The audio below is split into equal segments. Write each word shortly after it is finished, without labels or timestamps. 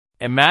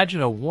Imagine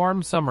a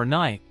warm summer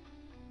night,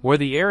 where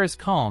the air is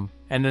calm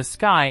and the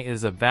sky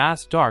is a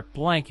vast dark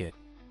blanket.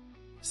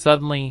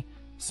 Suddenly,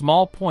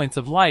 small points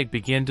of light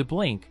begin to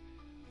blink,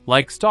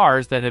 like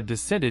stars that have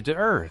descended to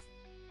Earth.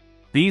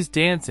 These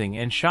dancing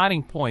and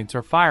shining points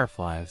are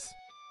fireflies.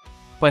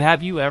 But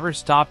have you ever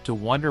stopped to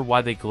wonder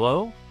why they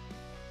glow?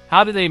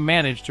 How do they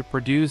manage to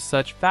produce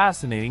such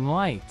fascinating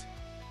light?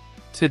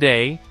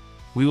 Today,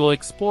 we will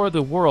explore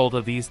the world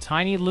of these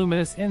tiny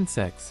luminous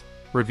insects,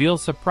 reveal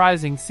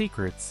surprising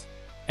secrets,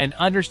 and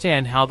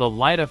understand how the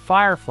light of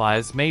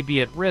fireflies may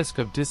be at risk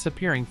of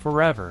disappearing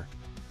forever.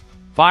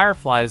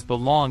 Fireflies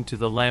belong to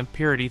the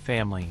Lampyridae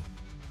family.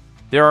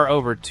 There are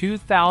over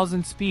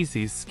 2,000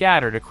 species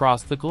scattered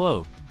across the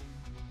globe.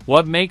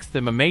 What makes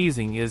them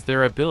amazing is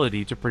their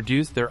ability to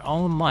produce their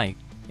own light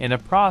in a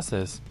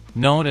process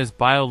known as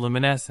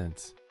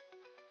bioluminescence.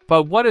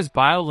 But what is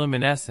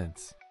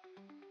bioluminescence?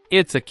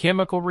 It's a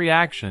chemical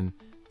reaction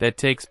that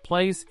takes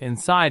place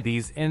inside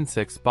these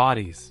insects'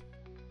 bodies.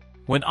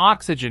 When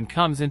oxygen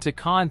comes into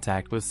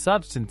contact with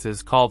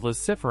substances called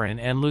luciferin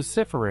and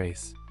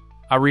luciferase,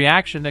 a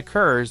reaction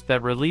occurs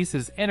that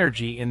releases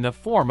energy in the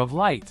form of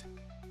light.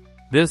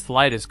 This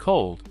light is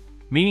cold,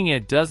 meaning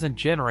it doesn't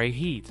generate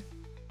heat.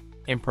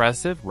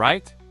 Impressive,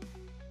 right?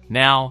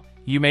 Now,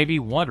 you may be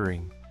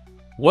wondering,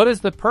 what is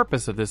the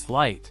purpose of this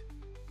light?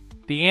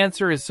 The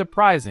answer is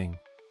surprising.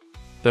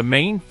 The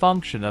main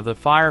function of the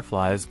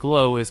firefly's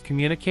glow is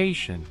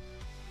communication,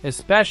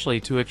 especially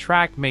to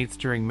attract mates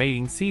during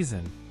mating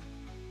season.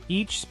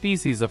 Each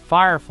species of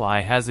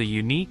firefly has a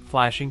unique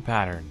flashing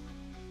pattern.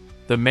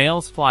 The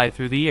males fly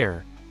through the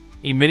air,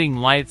 emitting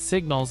light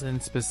signals in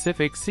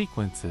specific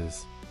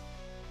sequences.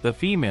 The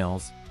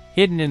females,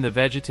 hidden in the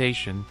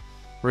vegetation,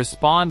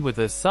 respond with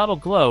a subtle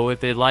glow if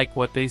they like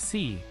what they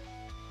see.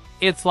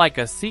 It's like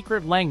a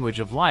secret language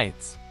of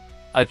lights,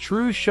 a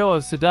true show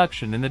of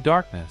seduction in the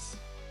darkness.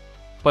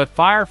 But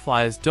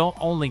fireflies don't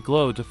only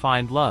glow to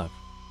find love.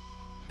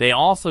 They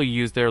also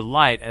use their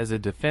light as a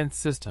defense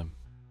system.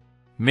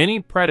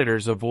 Many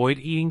predators avoid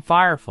eating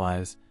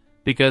fireflies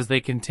because they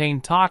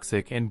contain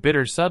toxic and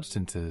bitter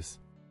substances.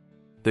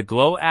 The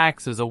glow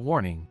acts as a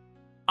warning.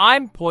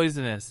 "I'm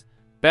poisonous,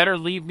 better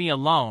leave me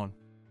alone."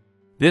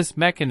 This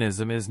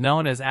mechanism is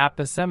known as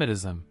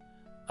aposematism,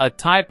 a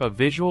type of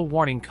visual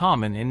warning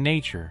common in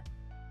nature.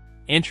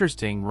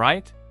 Interesting,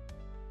 right?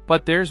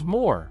 But there's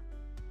more.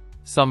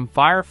 Some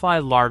firefly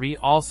larvae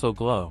also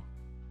glow.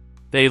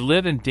 They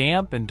live in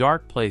damp and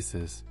dark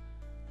places,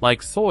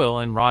 like soil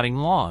and rotting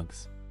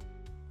logs.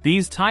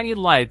 These tiny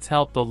lights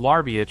help the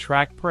larvae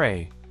attract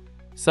prey,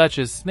 such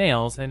as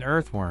snails and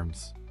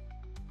earthworms.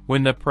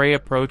 When the prey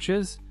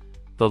approaches,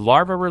 the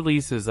larva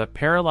releases a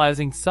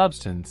paralyzing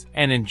substance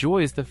and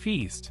enjoys the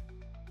feast.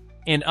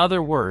 In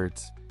other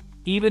words,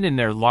 even in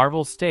their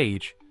larval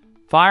stage,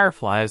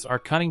 fireflies are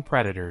cunning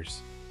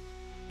predators.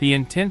 The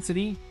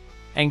intensity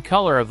and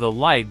color of the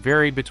light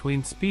vary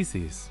between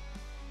species.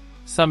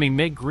 Some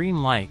emit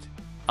green light,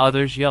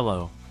 others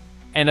yellow,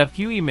 and a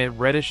few emit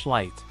reddish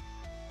light.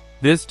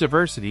 This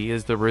diversity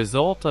is the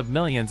result of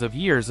millions of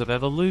years of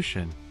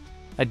evolution,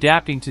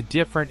 adapting to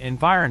different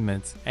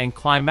environments and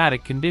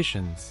climatic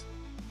conditions.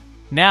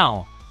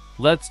 Now,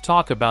 let's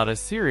talk about a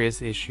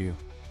serious issue.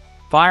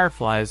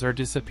 Fireflies are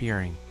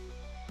disappearing.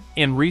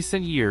 In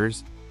recent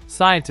years,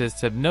 scientists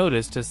have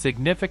noticed a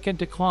significant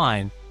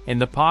decline in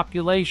the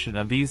population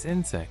of these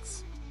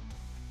insects.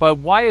 But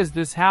why is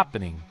this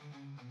happening?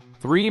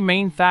 Three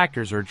main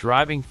factors are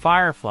driving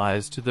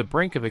fireflies to the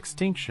brink of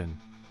extinction: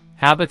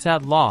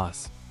 habitat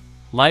loss,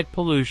 light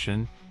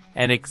pollution,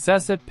 and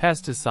excessive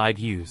pesticide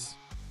use.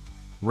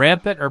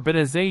 Rampant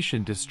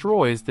urbanization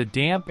destroys the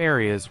damp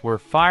areas where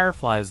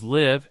fireflies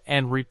live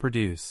and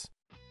reproduce.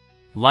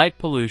 Light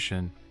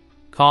pollution,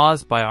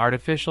 caused by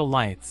artificial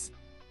lights,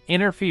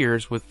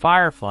 interferes with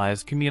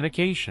fireflies'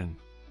 communication.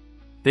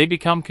 They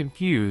become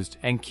confused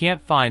and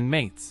can't find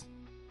mates.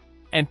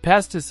 And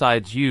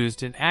pesticides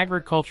used in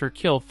agriculture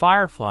kill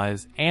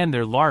fireflies and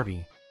their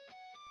larvae.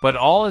 But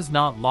all is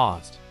not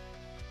lost.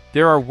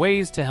 There are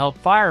ways to help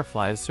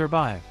fireflies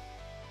survive.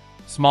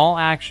 Small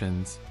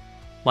actions,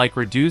 like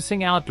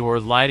reducing outdoor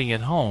lighting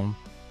at home,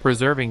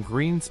 preserving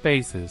green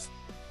spaces,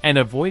 and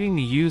avoiding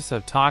the use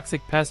of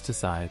toxic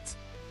pesticides,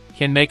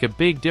 can make a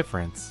big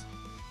difference.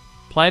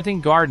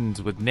 Planting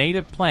gardens with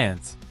native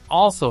plants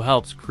also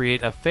helps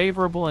create a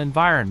favorable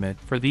environment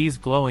for these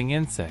glowing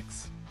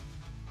insects.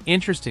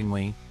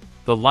 Interestingly,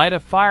 the light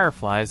of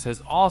fireflies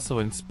has also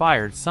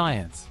inspired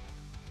science.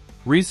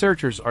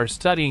 Researchers are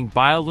studying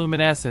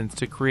bioluminescence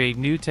to create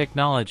new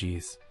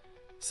technologies,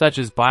 such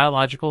as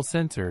biological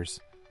sensors,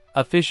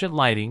 efficient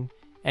lighting,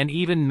 and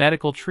even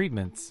medical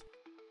treatments.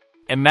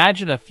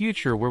 Imagine a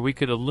future where we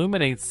could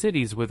illuminate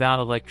cities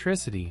without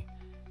electricity,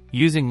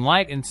 using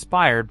light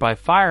inspired by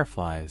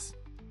fireflies.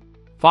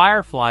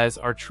 Fireflies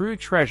are true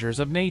treasures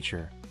of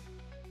nature.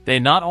 They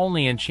not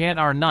only enchant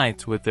our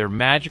nights with their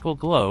magical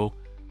glow,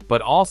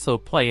 but also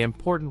play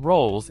important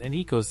roles in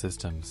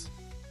ecosystems.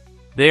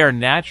 They are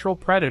natural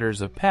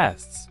predators of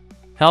pests,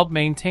 help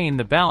maintain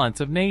the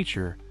balance of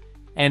nature,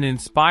 and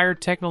inspire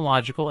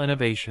technological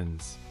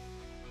innovations.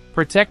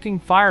 Protecting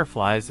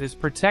fireflies is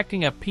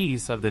protecting a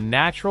piece of the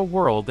natural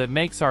world that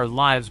makes our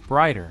lives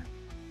brighter.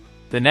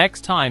 The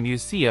next time you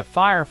see a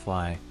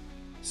firefly,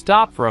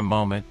 stop for a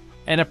moment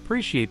and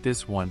appreciate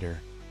this wonder.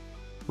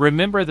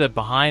 Remember that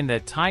behind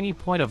that tiny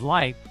point of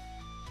light,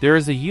 there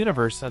is a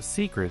universe of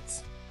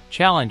secrets,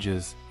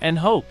 challenges, and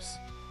hopes.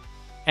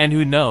 And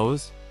who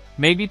knows,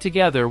 maybe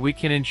together we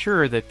can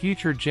ensure that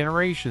future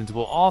generations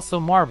will also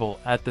marvel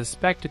at the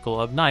spectacle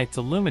of nights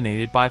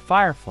illuminated by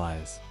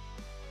fireflies.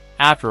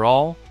 After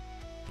all,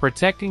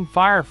 protecting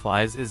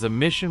fireflies is a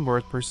mission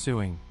worth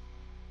pursuing.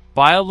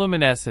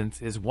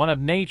 Bioluminescence is one of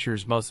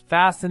nature's most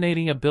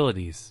fascinating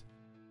abilities.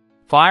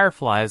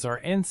 Fireflies are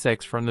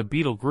insects from the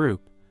beetle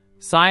group,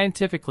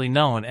 scientifically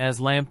known as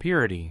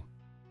Lampyridae.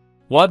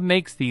 What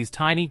makes these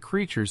tiny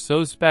creatures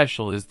so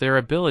special is their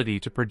ability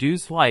to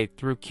produce light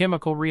through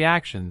chemical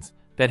reactions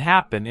that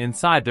happen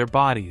inside their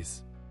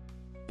bodies.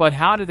 But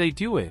how do they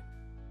do it?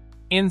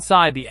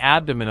 Inside the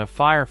abdomen of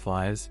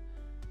fireflies,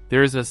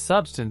 there is a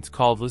substance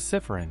called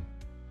luciferin.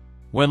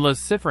 When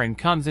luciferin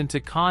comes into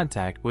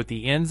contact with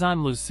the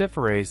enzyme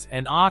luciferase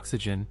and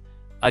oxygen,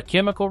 a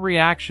chemical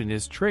reaction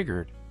is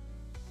triggered.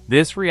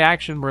 This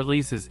reaction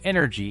releases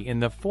energy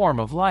in the form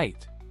of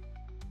light.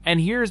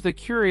 And here's the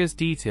curious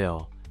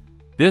detail.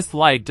 This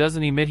light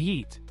doesn't emit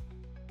heat.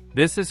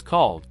 This is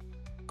called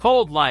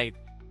cold light,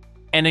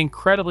 an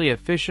incredibly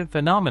efficient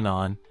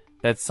phenomenon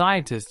that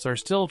scientists are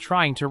still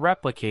trying to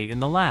replicate in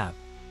the lab.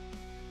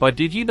 But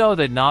did you know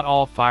that not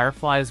all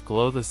fireflies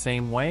glow the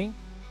same way?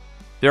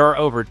 There are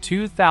over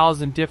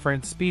 2,000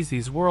 different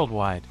species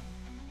worldwide,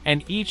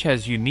 and each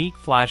has unique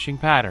flashing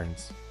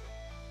patterns.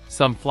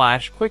 Some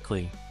flash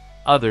quickly,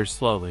 others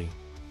slowly.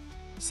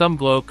 Some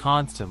glow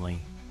constantly,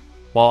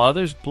 while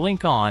others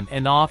blink on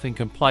and off in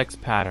complex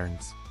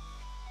patterns.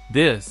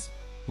 This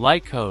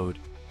light code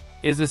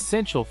is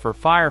essential for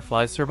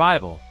firefly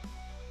survival.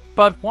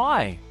 But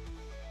why?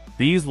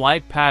 These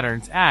light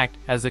patterns act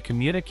as a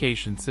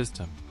communication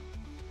system.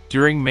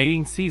 During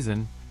mating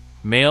season,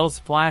 males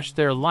flash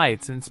their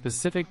lights in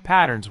specific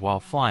patterns while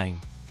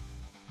flying.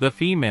 The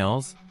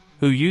females,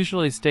 who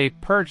usually stay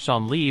perched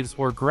on leaves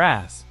or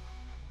grass,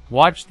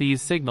 watch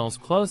these signals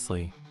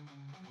closely.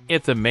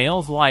 If the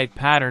male's light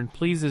pattern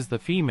pleases the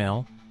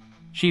female,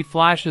 she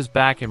flashes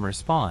back in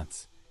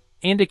response,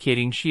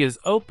 indicating she is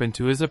open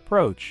to his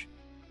approach.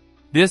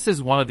 This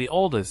is one of the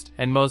oldest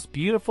and most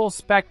beautiful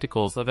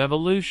spectacles of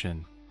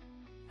evolution.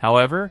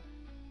 However,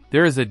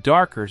 there is a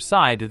darker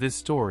side to this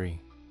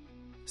story.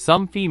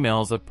 Some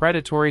females of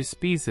predatory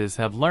species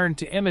have learned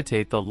to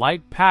imitate the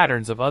light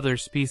patterns of other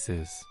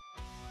species.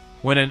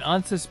 When an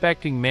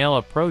unsuspecting male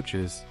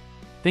approaches,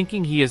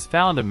 thinking he has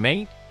found a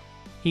mate,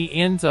 he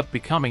ends up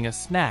becoming a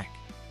snack.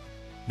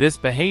 This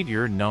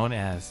behavior, known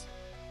as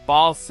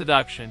false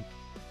seduction,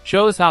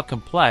 shows how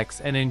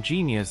complex and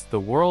ingenious the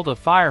world of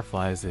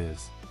fireflies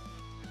is.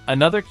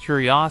 Another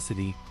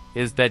curiosity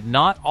is that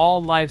not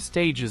all life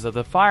stages of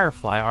the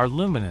firefly are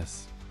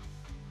luminous.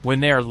 When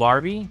they are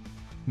larvae,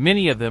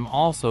 many of them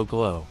also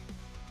glow.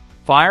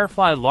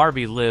 Firefly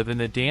larvae live in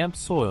the damp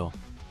soil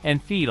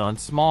and feed on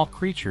small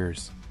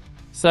creatures,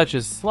 such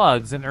as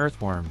slugs and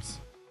earthworms.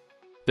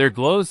 Their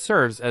glow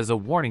serves as a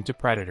warning to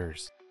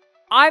predators.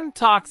 I'm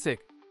toxic!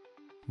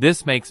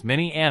 This makes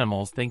many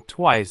animals think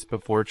twice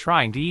before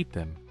trying to eat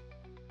them.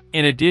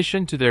 In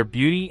addition to their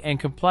beauty and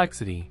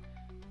complexity,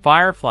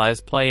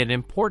 fireflies play an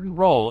important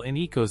role in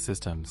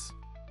ecosystems.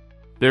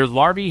 Their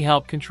larvae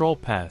help control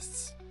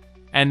pests,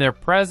 and their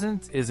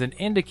presence is an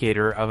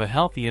indicator of a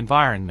healthy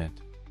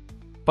environment.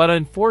 But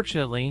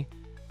unfortunately,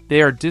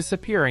 they are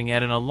disappearing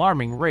at an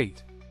alarming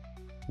rate.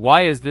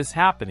 Why is this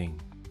happening?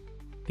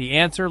 The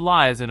answer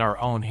lies in our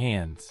own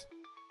hands.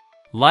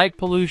 Light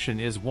pollution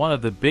is one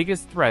of the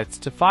biggest threats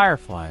to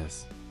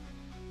fireflies.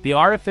 The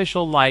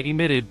artificial light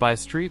emitted by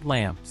street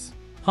lamps,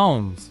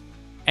 homes,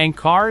 and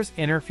cars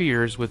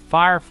interferes with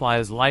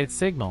fireflies' light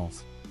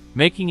signals,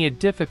 making it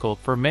difficult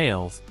for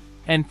males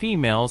and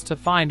females to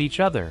find each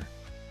other.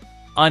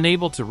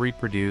 Unable to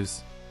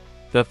reproduce,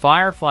 the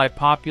firefly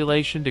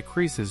population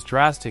decreases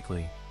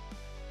drastically.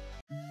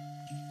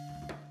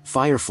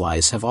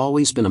 Fireflies have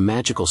always been a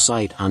magical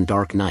sight on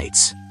dark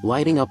nights,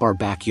 lighting up our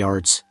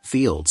backyards,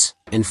 fields,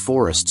 and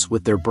forests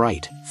with their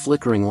bright,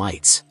 flickering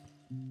lights.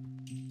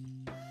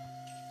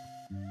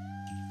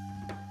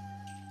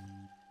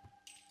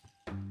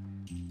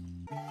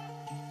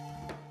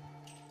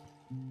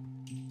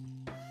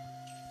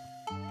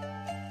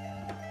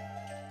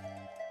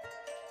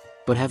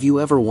 But have you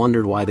ever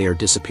wondered why they are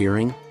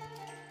disappearing?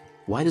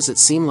 Why does it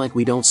seem like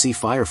we don't see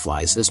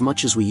fireflies as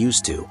much as we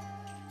used to?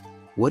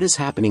 What is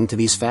happening to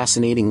these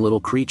fascinating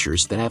little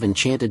creatures that have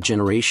enchanted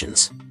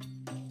generations?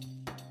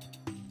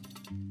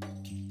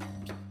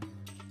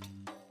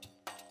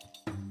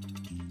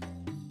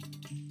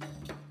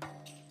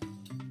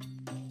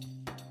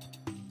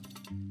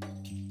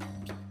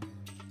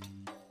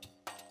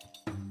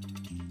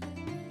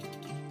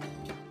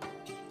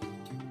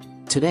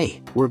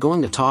 Today, we're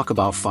going to talk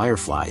about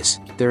fireflies,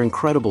 their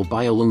incredible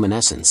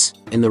bioluminescence,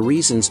 and the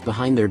reasons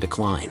behind their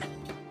decline.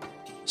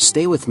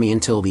 Stay with me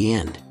until the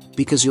end,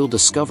 because you'll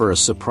discover a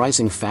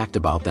surprising fact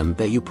about them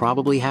that you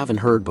probably haven't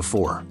heard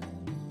before.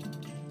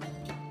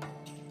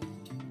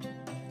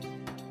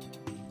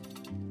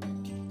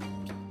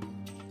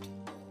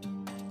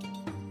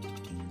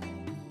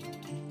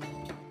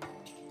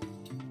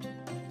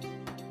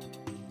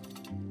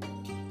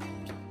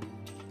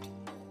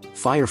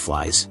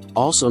 Fireflies,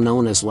 also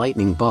known as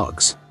lightning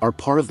bugs, are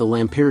part of the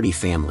Lampartidae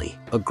family,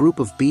 a group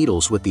of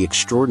beetles with the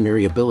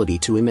extraordinary ability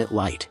to emit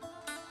light.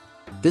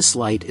 This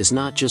light is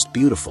not just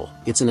beautiful,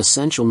 it's an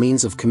essential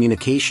means of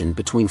communication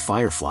between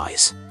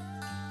fireflies.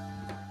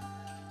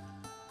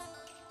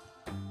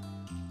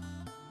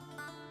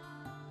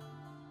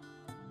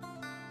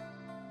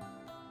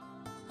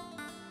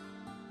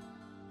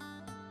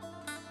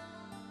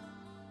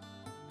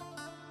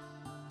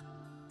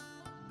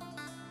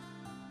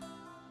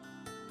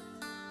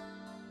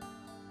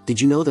 Did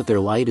you know that their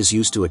light is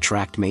used to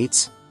attract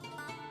mates?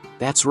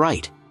 That's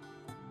right.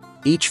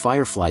 Each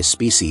firefly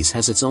species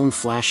has its own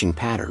flashing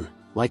pattern,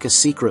 like a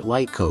secret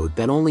light code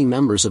that only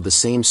members of the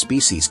same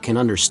species can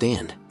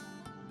understand.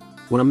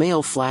 When a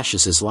male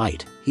flashes his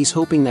light, he's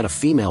hoping that a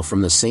female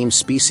from the same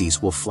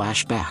species will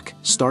flash back,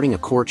 starting a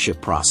courtship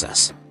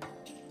process.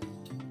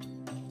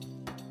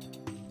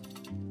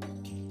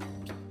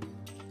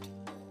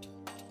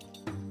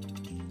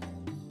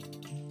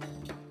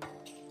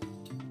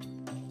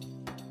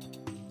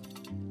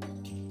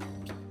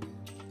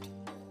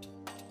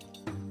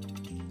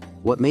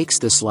 What makes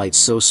this light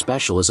so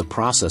special is a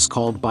process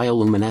called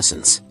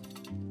bioluminescence.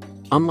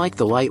 Unlike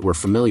the light we're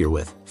familiar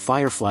with,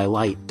 firefly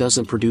light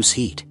doesn't produce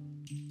heat.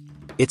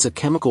 It's a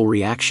chemical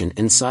reaction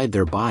inside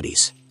their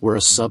bodies, where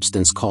a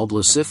substance called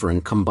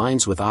luciferin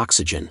combines with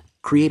oxygen,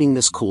 creating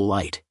this cool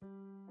light.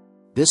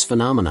 This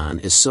phenomenon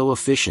is so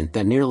efficient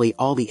that nearly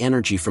all the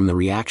energy from the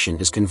reaction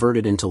is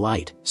converted into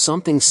light,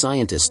 something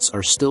scientists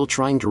are still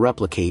trying to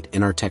replicate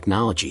in our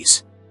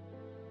technologies.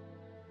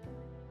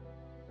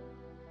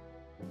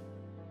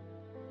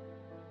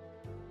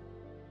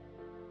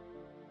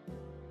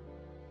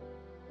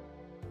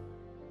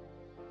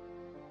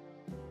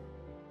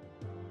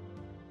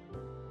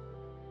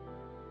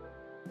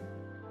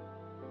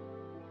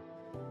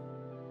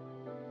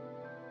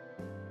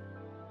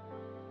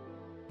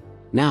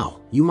 Now,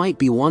 you might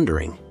be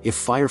wondering, if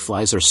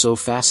fireflies are so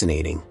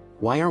fascinating,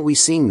 why aren't we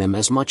seeing them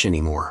as much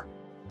anymore?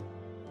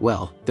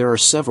 Well, there are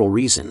several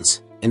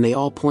reasons, and they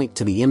all point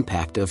to the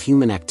impact of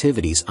human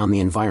activities on the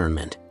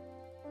environment.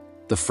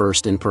 The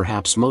first and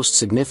perhaps most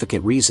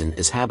significant reason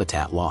is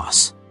habitat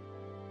loss.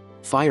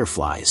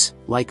 Fireflies,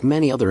 like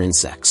many other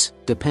insects,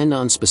 depend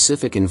on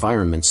specific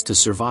environments to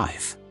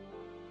survive.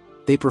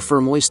 They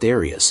prefer moist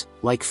areas,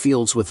 like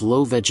fields with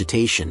low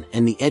vegetation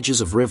and the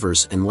edges of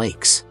rivers and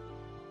lakes.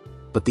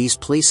 But these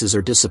places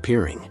are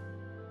disappearing.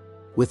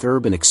 With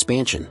urban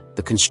expansion,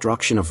 the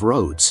construction of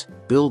roads,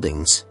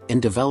 buildings,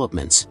 and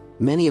developments,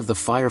 many of the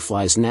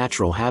fireflies'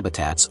 natural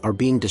habitats are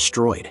being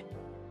destroyed.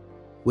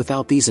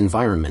 Without these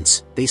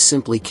environments, they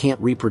simply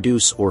can't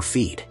reproduce or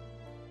feed.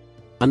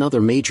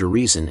 Another major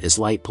reason is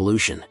light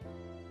pollution.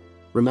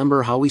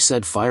 Remember how we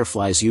said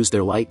fireflies use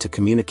their light to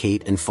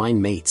communicate and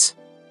find mates?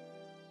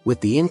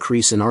 With the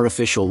increase in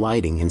artificial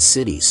lighting in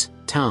cities,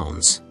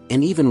 towns,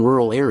 and even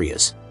rural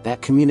areas,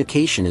 that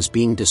communication is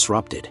being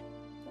disrupted.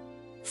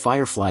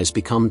 Fireflies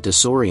become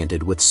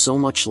disoriented with so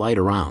much light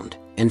around,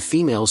 and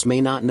females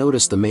may not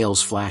notice the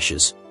male's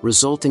flashes,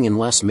 resulting in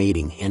less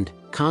mating and,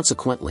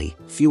 consequently,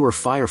 fewer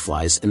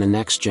fireflies in the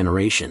next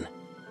generation.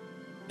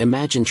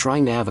 Imagine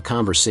trying to have a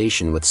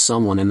conversation with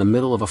someone in the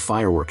middle of a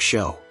fireworks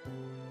show.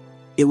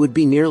 It would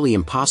be nearly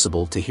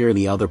impossible to hear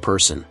the other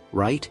person,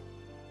 right?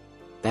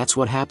 That's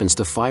what happens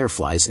to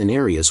fireflies in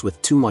areas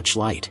with too much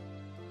light.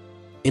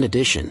 In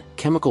addition,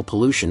 chemical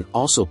pollution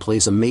also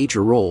plays a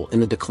major role in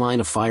the decline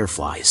of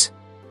fireflies.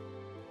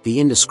 The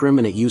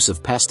indiscriminate use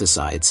of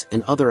pesticides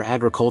and other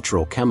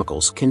agricultural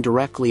chemicals can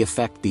directly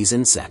affect these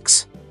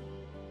insects.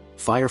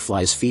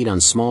 Fireflies feed on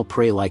small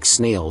prey like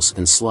snails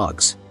and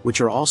slugs,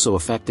 which are also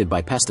affected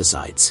by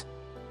pesticides.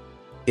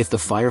 If the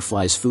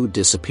firefly's food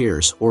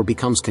disappears or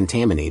becomes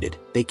contaminated,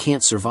 they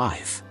can't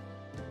survive.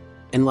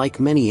 And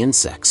like many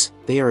insects,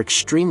 they are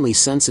extremely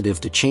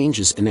sensitive to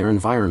changes in their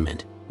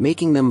environment,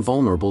 making them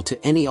vulnerable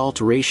to any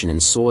alteration in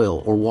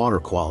soil or water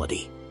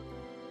quality.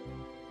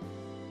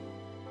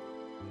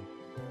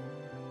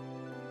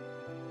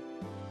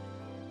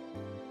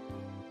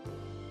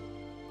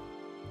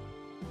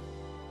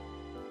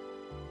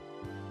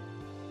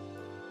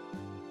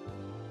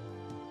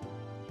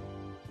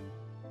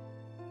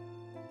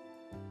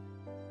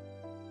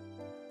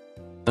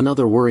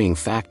 Another worrying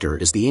factor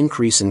is the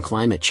increase in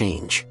climate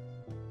change.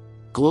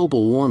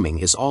 Global warming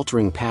is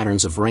altering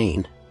patterns of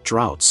rain,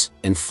 droughts,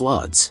 and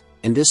floods,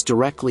 and this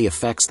directly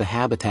affects the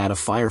habitat of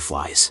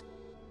fireflies.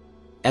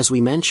 As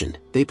we mentioned,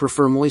 they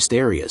prefer moist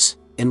areas,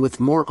 and with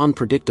more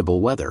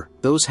unpredictable weather,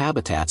 those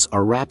habitats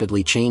are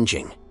rapidly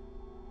changing.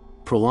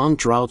 Prolonged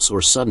droughts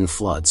or sudden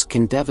floods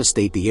can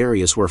devastate the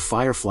areas where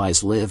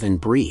fireflies live and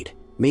breed,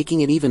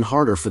 making it even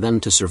harder for them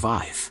to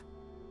survive.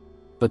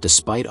 But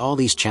despite all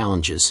these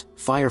challenges,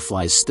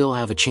 fireflies still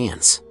have a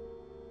chance.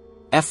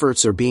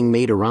 Efforts are being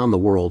made around the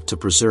world to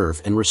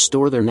preserve and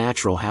restore their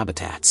natural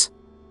habitats.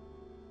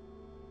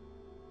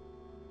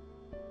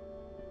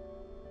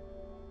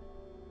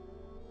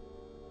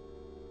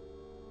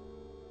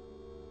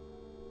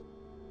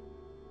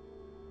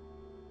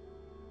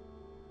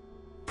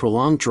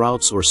 Prolonged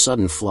droughts or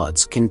sudden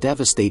floods can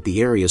devastate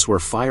the areas where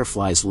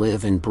fireflies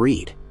live and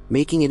breed,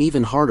 making it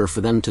even harder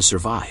for them to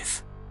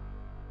survive.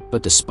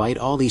 But despite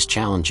all these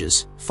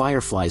challenges,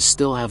 fireflies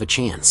still have a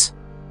chance.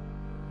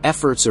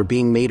 Efforts are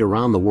being made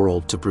around the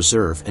world to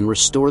preserve and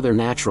restore their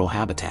natural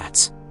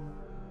habitats.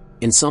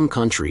 In some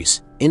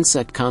countries,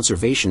 insect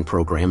conservation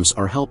programs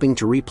are helping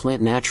to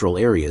replant natural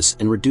areas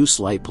and reduce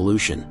light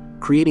pollution,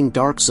 creating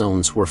dark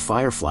zones where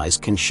fireflies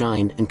can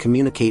shine and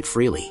communicate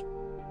freely.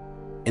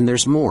 And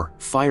there's more,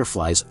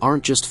 fireflies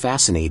aren't just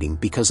fascinating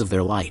because of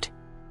their light.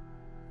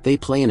 They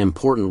play an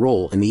important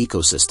role in the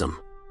ecosystem.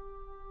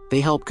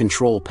 They help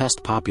control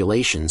pest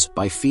populations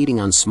by feeding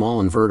on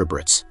small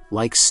invertebrates,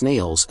 like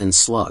snails and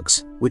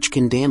slugs, which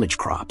can damage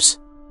crops.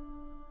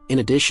 In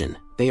addition,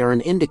 they are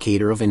an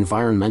indicator of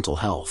environmental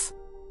health.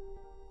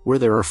 Where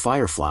there are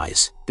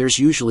fireflies, there's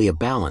usually a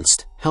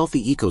balanced,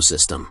 healthy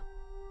ecosystem.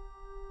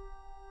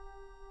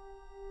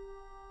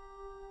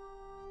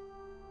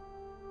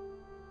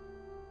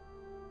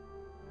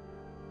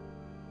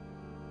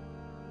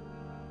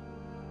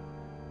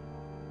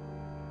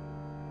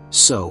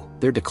 So,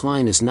 their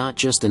decline is not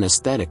just an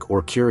aesthetic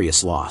or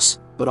curious loss,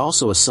 but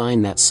also a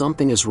sign that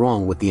something is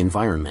wrong with the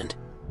environment.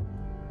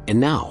 And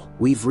now,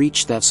 we've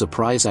reached that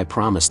surprise I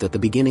promised at the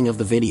beginning of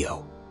the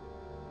video.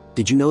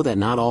 Did you know that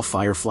not all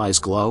fireflies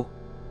glow?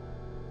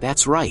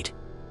 That's right.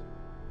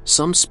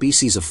 Some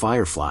species of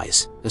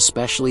fireflies,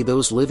 especially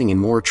those living in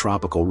more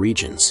tropical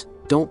regions,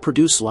 don't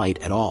produce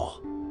light at all.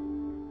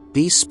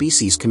 These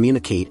species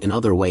communicate in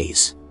other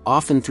ways,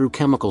 often through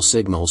chemical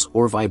signals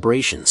or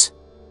vibrations.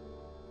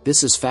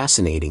 This is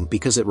fascinating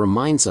because it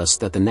reminds us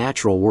that the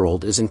natural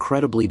world is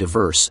incredibly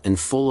diverse and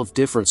full of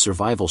different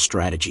survival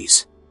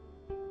strategies.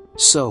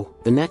 So,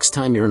 the next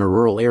time you're in a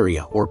rural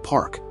area or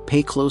park,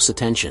 pay close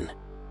attention.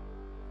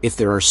 If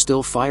there are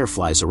still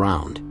fireflies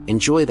around,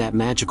 enjoy that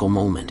magical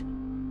moment.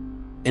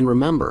 And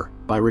remember,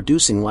 by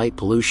reducing light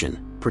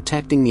pollution,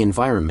 protecting the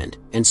environment,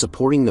 and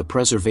supporting the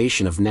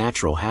preservation of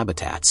natural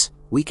habitats,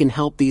 we can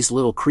help these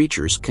little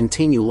creatures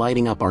continue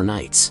lighting up our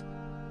nights.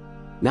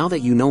 Now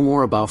that you know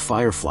more about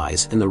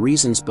fireflies and the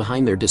reasons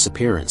behind their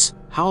disappearance,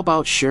 how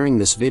about sharing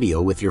this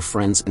video with your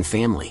friends and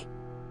family?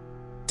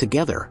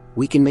 Together,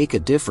 we can make a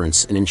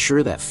difference and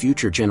ensure that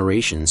future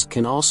generations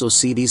can also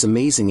see these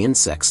amazing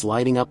insects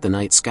lighting up the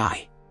night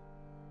sky.